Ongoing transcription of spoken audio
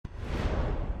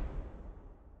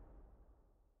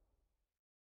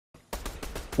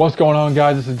What's going on,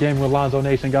 guys? This is Gaming with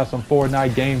LonzoNation. Got some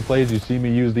Fortnite gameplays. You see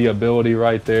me use the ability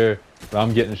right there, but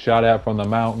I'm getting shot at from the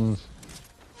mountains.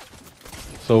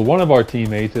 So one of our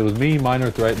teammates, it was me,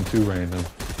 Minor Threat, and two random.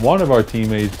 One of our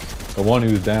teammates, the one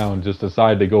who's down, just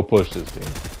decided to go push this team.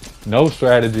 No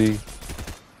strategy,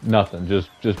 nothing.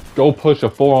 Just go push a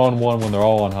 4-on-1 when they're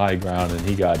all on high ground, and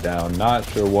he got down. Not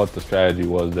sure what the strategy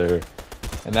was there.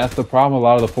 And that's the problem a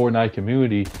lot of the Fortnite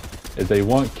community is they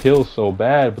want kills so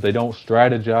bad, but they don't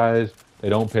strategize. They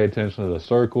don't pay attention to the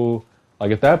circle.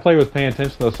 Like, if that player was paying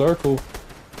attention to the circle,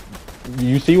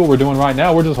 you see what we're doing right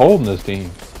now. We're just holding this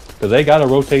team because they got to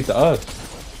rotate to us.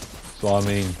 So, I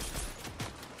mean,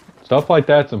 stuff like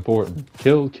that's important.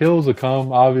 Kills will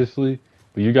come, obviously,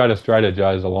 but you got to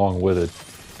strategize along with it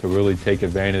to really take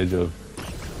advantage of,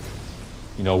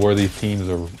 you know, where these teams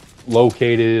are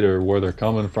located or where they're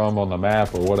coming from on the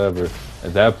map or whatever.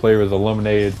 As that player is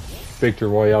eliminated, Victor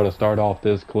Royale to start off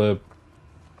this clip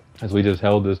as we just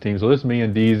held this team. So this is me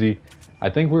and DZ. I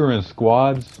think we were in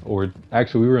squads, or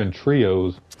actually we were in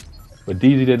trios, but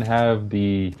DZ didn't have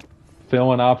the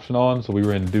fill-in option on, so we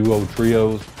were in duo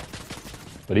trios.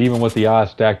 But even with the odds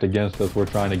stacked against us, we're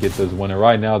trying to get this winner.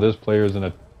 Right now, this player is in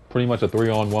a pretty much a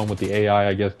 3-on-1 with the AI,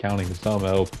 I guess, counting some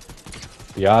help.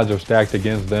 The odds are stacked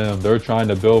against them. They're trying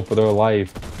to build for their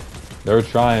life. They're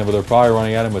trying, but they're probably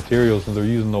running out of materials since they're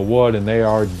using the wood, and they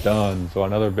are done. So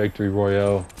another victory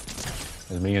royale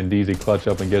as me and DZ clutch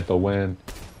up and get the win.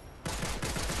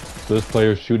 So this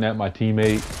player's shooting at my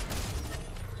teammate,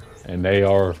 and they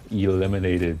are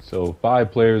eliminated. So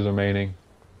 5 players remaining.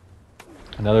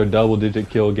 Another double-digit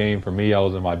kill game for me. I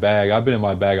was in my bag. I've been in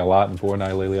my bag a lot in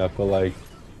Fortnite lately, I feel like.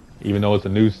 Even though it's a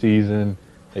new season,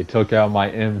 they took out my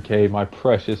MK, my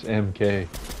precious MK.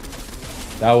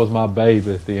 That was my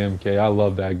baby, the MK. I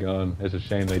love that gun. It's a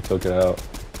shame they took it out.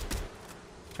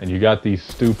 And you got these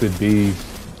stupid bees.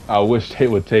 I wish they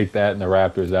would take that and the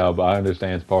raptors out, but I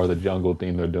understand it's part of the jungle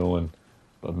theme they're doing.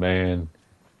 But man,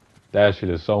 that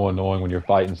shit is so annoying when you're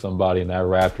fighting somebody and that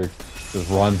raptor just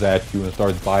runs at you and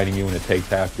starts biting you and it takes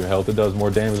half your health. It does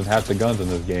more damage than half the guns in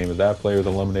this game as that player is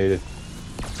eliminated.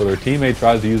 So their teammate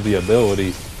tries to use the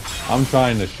ability. I'm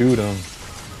trying to shoot him.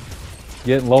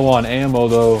 Getting low on ammo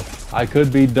though. I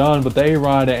could be done, but they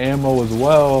run out of ammo as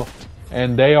well.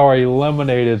 And they are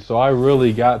eliminated, so I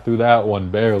really got through that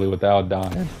one barely without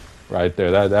dying. Right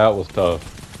there, that was tough.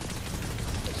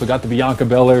 So got the Bianca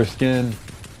Belair skin.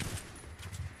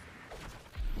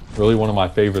 Really one of my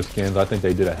favorite skins. I think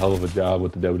they did a hell of a job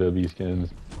with the WWE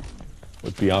skins.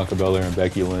 With Bianca Belair and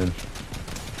Becky Lynch.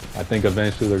 I think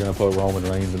eventually they're going to put Roman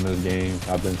Reigns in this game.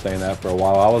 I've been saying that for a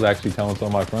while. I was actually telling some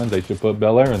of my friends they should put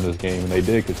Belair in this game, and they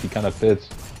did because she kind of fits,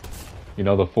 you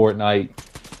know, the Fortnite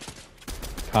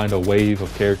kind of wave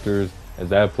of characters as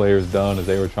that player's done, as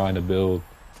they were trying to build.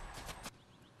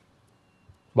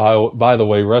 By the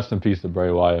way, rest in peace to Bray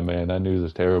Wyatt, man. That news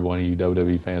is terrible. Any of you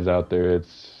WWE fans out there,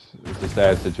 it's a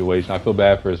sad situation. I feel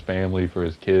bad for his family, for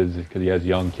his kids, because he has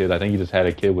young kids. I think he just had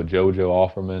a kid with JoJo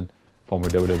Offerman, former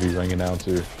WWE ring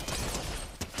announcer.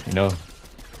 You know,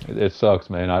 it sucks,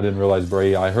 man. I didn't realize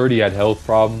Bray. I heard he had health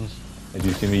problems, and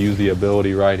you see me use the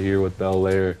ability right here with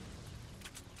Belair.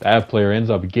 That player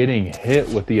ends up getting hit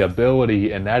with the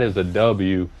ability, and that is a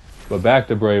W. But back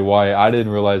to Bray Wyatt, I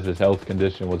didn't realize his health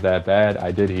condition was that bad.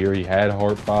 I did hear he had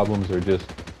heart problems, or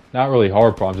just, not really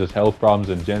heart problems, just health problems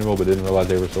in general, but didn't realize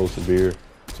they were so severe.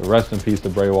 So rest in peace to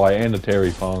Bray Wyatt and to Terry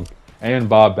Funk and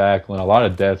Bob Backlund. A lot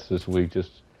of deaths this week,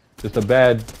 just a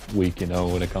bad week, you know,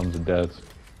 when it comes to deaths.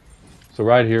 So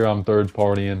right here, I'm third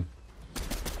partying. I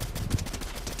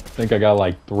think I got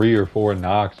like 3 or 4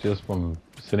 knocks just from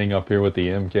sitting up here with the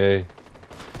MK.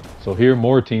 So here,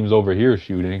 more teams over here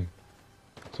shooting.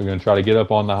 So we're going to try to get up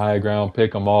on the high ground,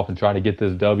 pick them off, and try to get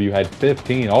this W. Had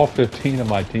 15. All 15 of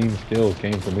my team's kills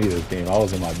came from me this game. I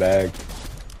was in my bag.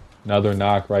 Another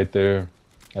knock right there.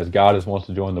 As Goddess wants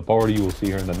to join the party, we'll see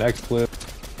her in the next clip.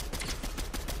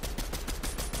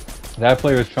 That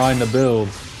player is trying to build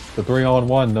the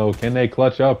 3-on-1 though. Can they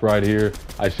clutch up right here?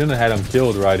 I shouldn't have had him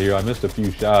killed right here. I missed a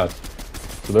few shots.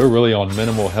 So they're really on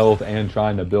minimal health and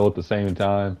trying to build at the same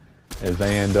time as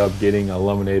they end up getting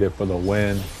eliminated for the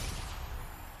win.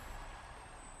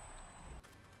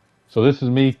 So this is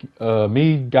me,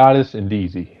 Goddess, and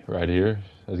DZ right here.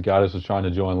 As Goddess was trying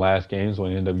to join last game, so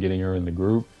we ended up getting her in the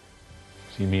group.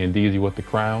 See me and DZ with the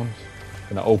crowns.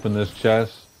 Gonna open this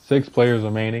chest. 6 players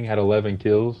remaining, had 11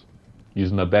 kills.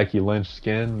 Using the Becky Lynch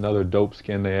skin, another dope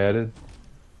skin they added.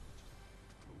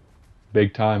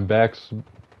 Big time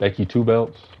Becky 2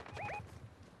 belts.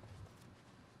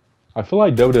 I feel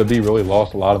like WWE really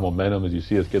lost a lot of momentum as you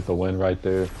see us get the win right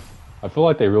there. I feel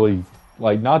like they really,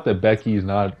 like, not that Becky's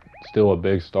not still a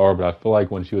big star, but I feel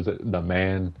like when she was the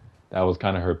man, that was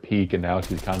kind of her peak, and now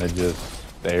she's kind of just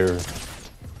there.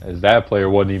 As that player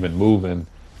wasn't even moving,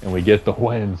 and we get the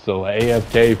win. So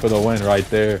AFK for the win right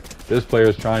there. This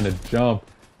player's trying to jump,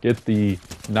 get the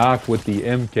knock with the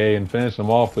MK, and finish him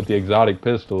off with the exotic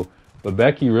pistol. But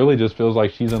Becky really just feels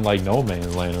like she's in like no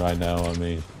man's land right now. I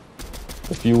mean,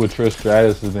 the feud with Trish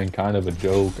Stratus has been kind of a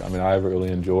joke. I mean, I haven't really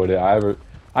enjoyed it.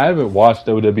 I haven't watched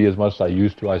WWE as much as I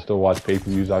used to. I still watch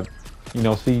pay-per-views. I,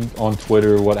 see on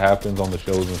Twitter what happens on the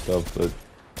shows and stuff. But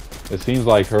it seems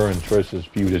like her and Trish's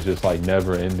feud is just like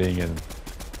never ending, and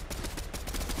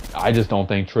I just don't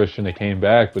think Trish should have came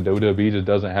back. But WWE just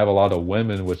doesn't have a lot of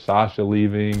women with Sasha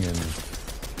leaving, and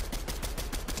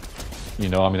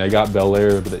I mean, they got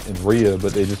Belair and Rhea,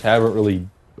 but they just haven't really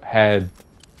had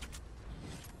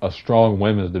a strong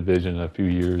women's division in a few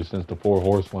years, since the Four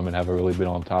Horsewomen haven't really been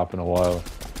on top in a while.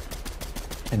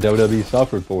 And WWE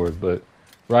suffered for it. But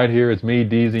right here, it's me,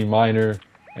 DZ, Minor,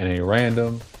 and a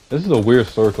random. This is a weird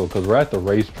circle because we're at the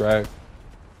racetrack.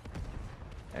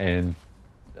 And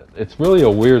it's really a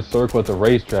weird circle at the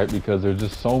racetrack because there's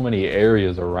just so many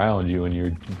areas around you, and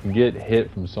you can get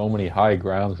hit from so many high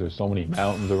grounds. There's so many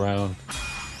mountains around.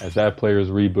 As that player is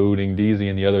rebooting, DZ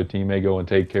and the other team may go and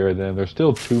take care of them. There's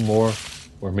still two more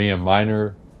where me and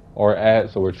Minor are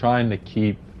at, so we're trying to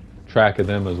keep track of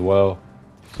them as well.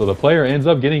 So the player ends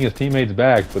up getting his teammates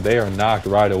back, but they are knocked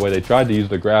right away. They tried to use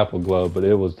the grapple glove, but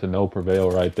it was to no prevail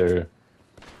right there.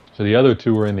 So the other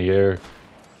two are in the air,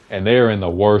 and they are in the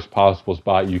worst possible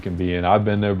spot you can be in. I've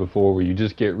been there before where you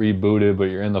just get rebooted, but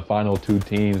you're in the final two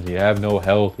teams. You have no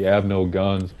health, you have no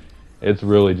guns. It's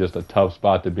really just a tough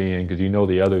spot to be in because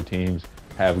the other teams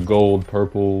have gold,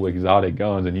 purple, exotic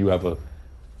guns, and you have a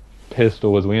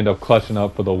pistol. As we end up clutching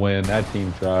up for the win. That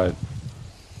team tried.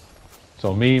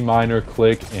 So me, Minor,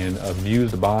 Click, and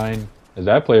Amused Bind, as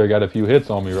that player got a few hits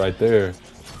on me right there.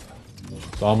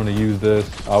 So I'm going to use this.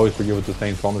 I always forget what the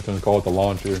same, so I'm just going to call it the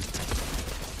launcher.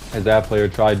 As that player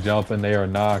tried jumping, they are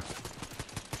knocked.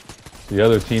 The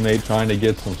other teammate trying to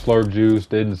get some slurp juice,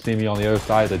 didn't see me on the other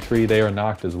side of the tree, they are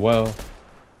knocked as well.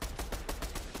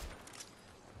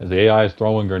 As the AI is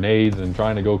throwing grenades and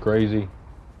trying to go crazy.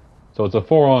 So it's a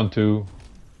 4-on-2,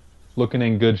 looking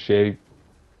in good shape.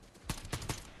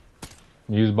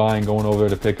 Muse buying, going over there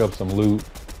to pick up some loot.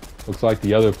 Looks like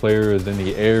the other player is in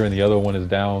the air and the other one is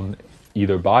down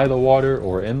either by the water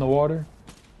or in the water.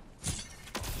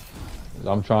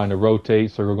 I'm trying to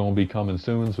rotate, circle gonna be coming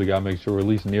soon, so we gotta make sure we're at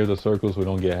least near the circle so we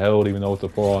don't get held, even though it's a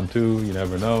 4-on-2, you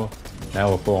never know.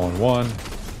 Now a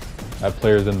 4-on-1. That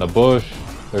player's in the bush.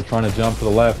 They're trying to jump to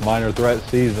the left. Minor Threat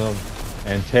sees them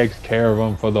and takes care of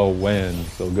them for the win.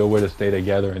 So good way to stay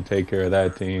together and take care of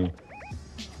that team.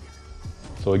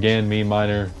 So again, me,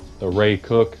 Minor, the Ray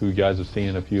Cook, who you guys have seen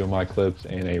in a few of my clips,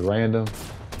 and a random.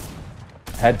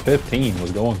 Had 15,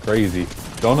 was going crazy.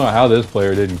 Don't know how this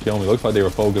player didn't kill me. Looks like they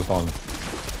were focused on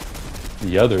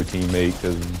the other teammate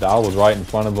because I was right in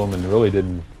front of them and really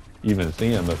didn't even see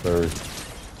him at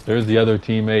first. There's the other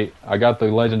teammate. I got the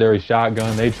legendary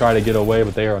shotgun. They try to get away,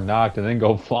 but they are knocked and then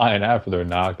go flying after they're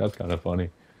knocked. That's kind of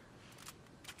funny.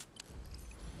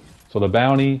 So the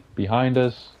bounty behind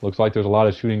us, looks like there's a lot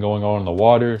of shooting going on in the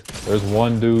water. There's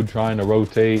one dude trying to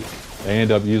rotate. They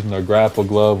end up using their grapple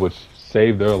glove, which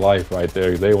saved their life right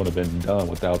there. They would have been done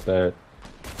without that.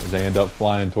 As they end up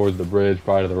flying towards the bridge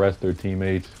prior to the rest of their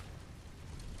teammates.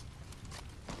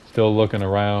 Still looking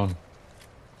around.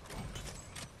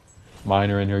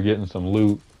 Minor in here getting some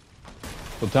loot.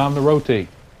 So time to rotate.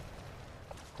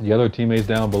 The other teammates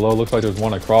down below, looks like there's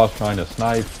one across trying to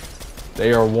snipe.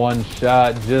 They are one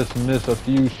shot, just miss a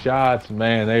few shots.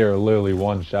 Man, they are literally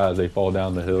one shot as they fall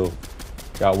down the hill.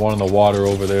 Got one in the water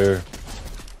over there.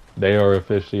 They are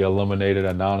officially eliminated,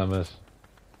 anonymous.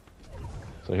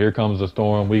 So here comes the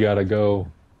storm. We gotta go.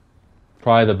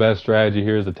 Probably the best strategy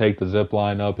here is to take the zip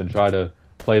line up and try to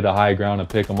play the high ground and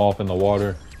pick them off in the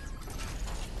water.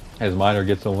 As Minor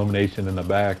gets elimination in the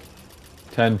back.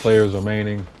 10 players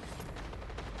remaining.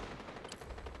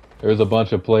 There's a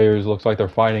bunch of players. Looks like they're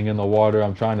fighting in the water.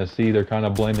 I'm trying to see. They're kind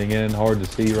of blending in. Hard to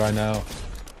see right now.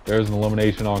 There's an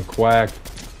elimination on Quack.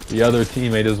 The other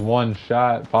teammate is one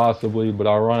shot, possibly, but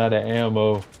I'll run out of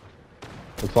ammo.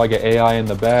 Looks like an AI in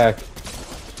the back.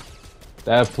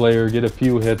 That player, get a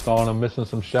few hits on him, missing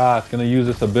some shots. Gonna use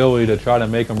this ability to try to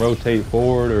make him rotate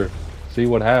forward or see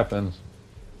what happens.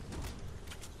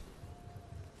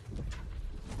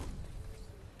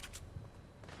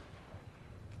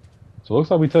 So it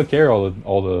looks like we took care of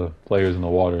all the players in the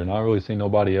water. Not really see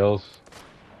nobody else.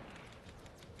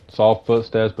 Soft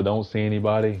footsteps, but don't see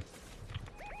anybody.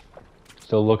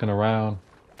 Still looking around.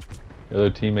 The other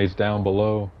teammates down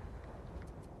below.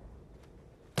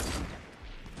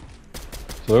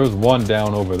 So there's one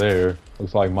down over there.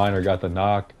 Looks like Miner got the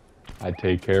knock. I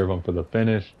take care of him for the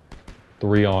finish.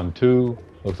 3 on 2.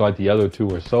 Looks like the other 2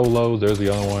 were solos. There's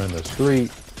the other one in the street.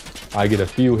 I get a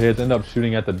few hits, end up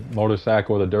shooting at the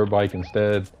motorcycle or the dirt bike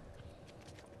instead.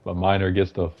 But Miner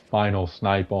gets the final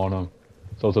snipe on him.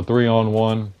 So it's a 3 on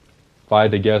 1. If I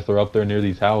had to guess, they're up there near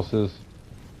these houses.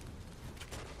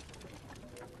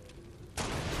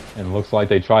 And it looks like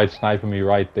they tried sniping me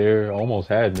right there. Almost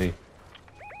had me.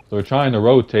 So they're trying to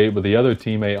rotate, but the other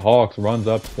teammate, Hawks, runs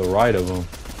up to the right of them.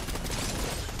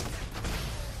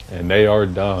 And they are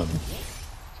done.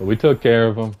 So we took care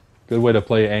of them. Good way to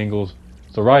play angles.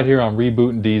 So right here, I'm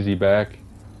rebooting DZ back.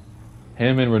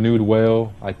 Him and Renewed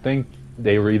Whale. I think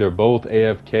they were either both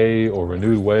AFK or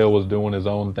Renewed Whale was doing his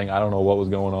own thing. I don't know what was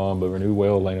going on, but Renewed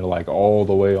Whale landed like all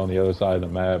the way on the other side of the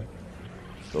map.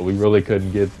 So we really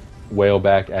couldn't get Whale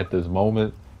back at this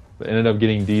moment. But ended up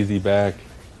getting DZ back.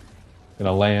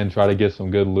 Gonna land, try to get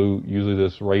some good loot. Usually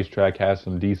this racetrack has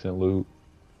some decent loot.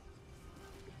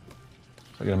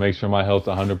 I'm gonna make sure my health's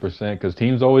 100% because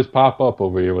teams always pop up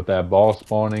over here with that ball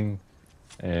spawning,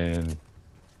 and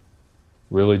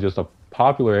really just a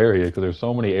popular area because there's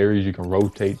so many areas you can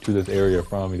rotate to this area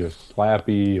from, either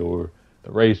Slappy or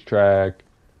the racetrack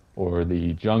or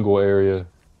the jungle area.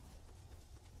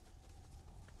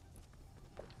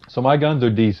 So my guns are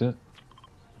decent,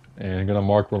 and I'm gonna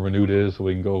mark where Renewed is so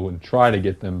we can go and try to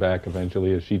get them back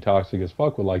eventually if She Toxic as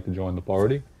Fuck would like to join the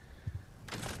party.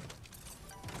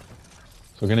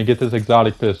 So we're gonna get this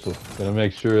exotic pistol. Gonna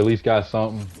make sure at least got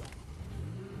something.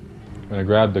 Gonna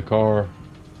grab the car.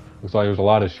 Looks like there's a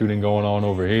lot of shooting going on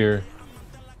over here.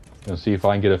 Gonna see if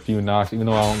I can get a few knocks. Even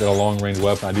though I don't get a long range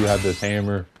weapon, I do have this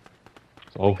hammer.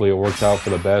 So hopefully it works out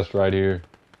for the best right here.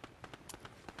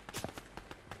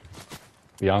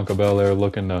 Bianca Belair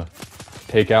looking to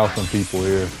take out some people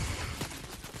here.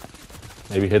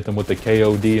 Maybe hit them with the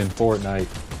KOD in Fortnite.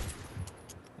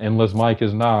 Endless Mike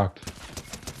is knocked.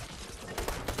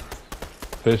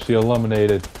 Officially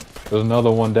eliminated. There's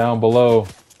another one down below.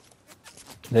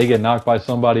 They get knocked by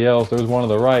somebody else. There's one on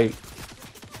the right.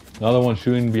 Another one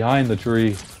shooting behind the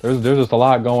tree. There's just a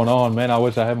lot going on. Man, I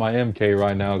wish I had my MK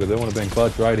right now because it would have been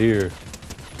clutch right here.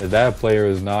 As that player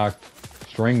is knocked.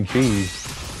 String cheese.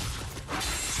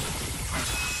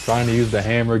 Trying to use the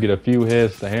hammer, get a few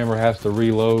hits. The hammer has to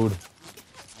reload.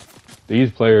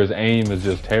 These players' aim is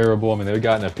just terrible. I mean, they've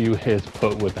gotten a few hits,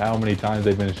 but with how many times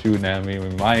they've been shooting at me, I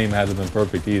mean, my aim hasn't been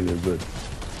perfect either, but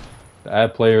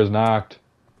that player's knocked.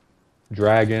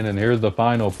 Dragon, and here's the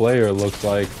final player, it looks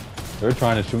like. They're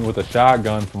trying to shoot me with a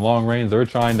shotgun from long range. They're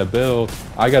trying to build.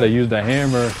 I got to use the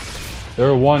hammer.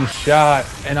 They're one shot,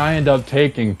 and I end up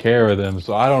taking care of them.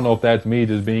 So I don't know if that's me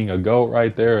just being a GOAT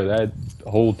right there, or that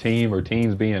whole team or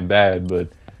teams being bad, but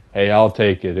hey, I'll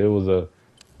take it. It was a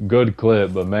good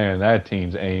clip, but man, that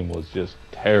team's aim was just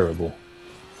terrible.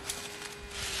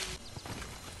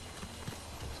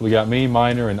 So we got me,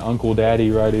 Miner, and Uncle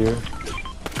Daddy right here.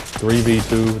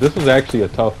 3v2. This was actually a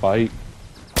tough fight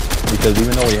because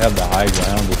even though we have the high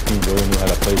ground, this team really knew how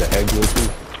to play the head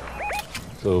glitches.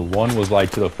 So one was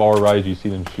like to the far right, you see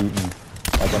them shooting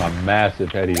like on a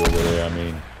massive heady over there. I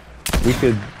mean, we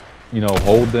could, you know,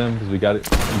 hold them because we got it,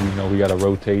 you know, we got to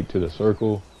rotate to the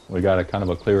circle. We got a kind of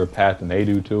a clearer path than they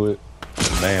do to it.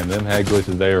 Man, them head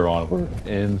glitches they were on were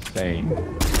insane.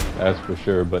 That's for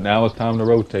sure. But now it's time to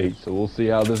rotate, so we'll see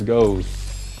how this goes.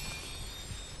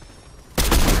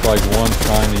 Looks like one's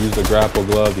trying to use the grapple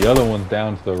glove. The other one's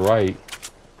down to the right.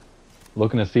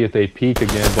 Looking to see if they peek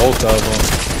again, both of them.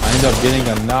 I end up getting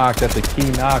a knock. That's a key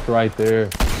knock right there.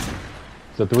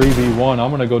 It's a 3v1. I'm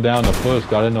going to go down to push.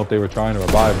 I didn't know if they were trying to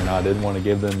revive or not. I didn't want to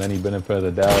give them any benefit of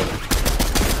the doubt.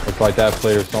 Looks like that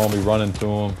player saw me running to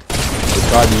him. They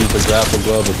tried to use the grapple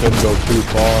glove, but couldn't go too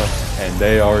far, and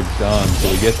they are done.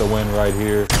 So we get the win right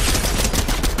here.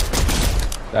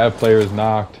 That player is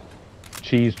knocked.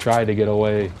 Cheese tried to get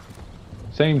away.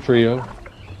 Same trio.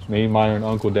 Me, Miner, and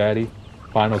Uncle Daddy.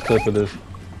 Final clip of this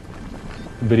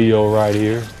video right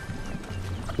here.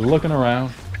 Looking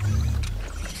around.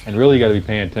 And really you got to be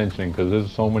paying attention because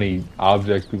there's so many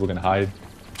objects people can hide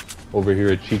over here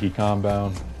at Cheeky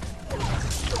Compound.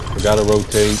 We gotta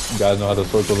rotate. You guys know how the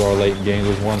circles are late in games.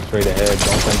 There's one straight ahead.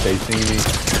 Don't think they see me.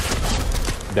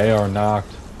 They are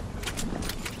knocked.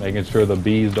 Making sure the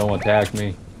bees don't attack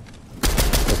me.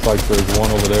 Looks like there's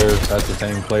one over there. That's the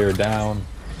same player down.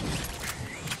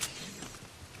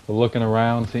 We're looking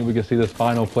around, seeing if we can see this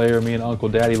final player. Me and Uncle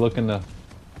Daddy looking to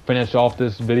finish off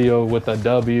this video with a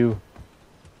W.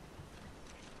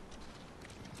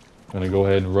 Gonna go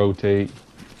ahead and rotate.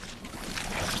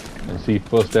 And see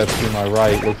footsteps to my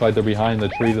right. Looks like they're behind the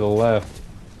tree to the left.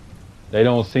 They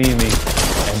don't see me.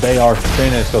 they are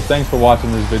finished. So thanks for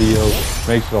watching this video.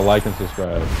 Make sure to like and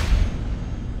subscribe.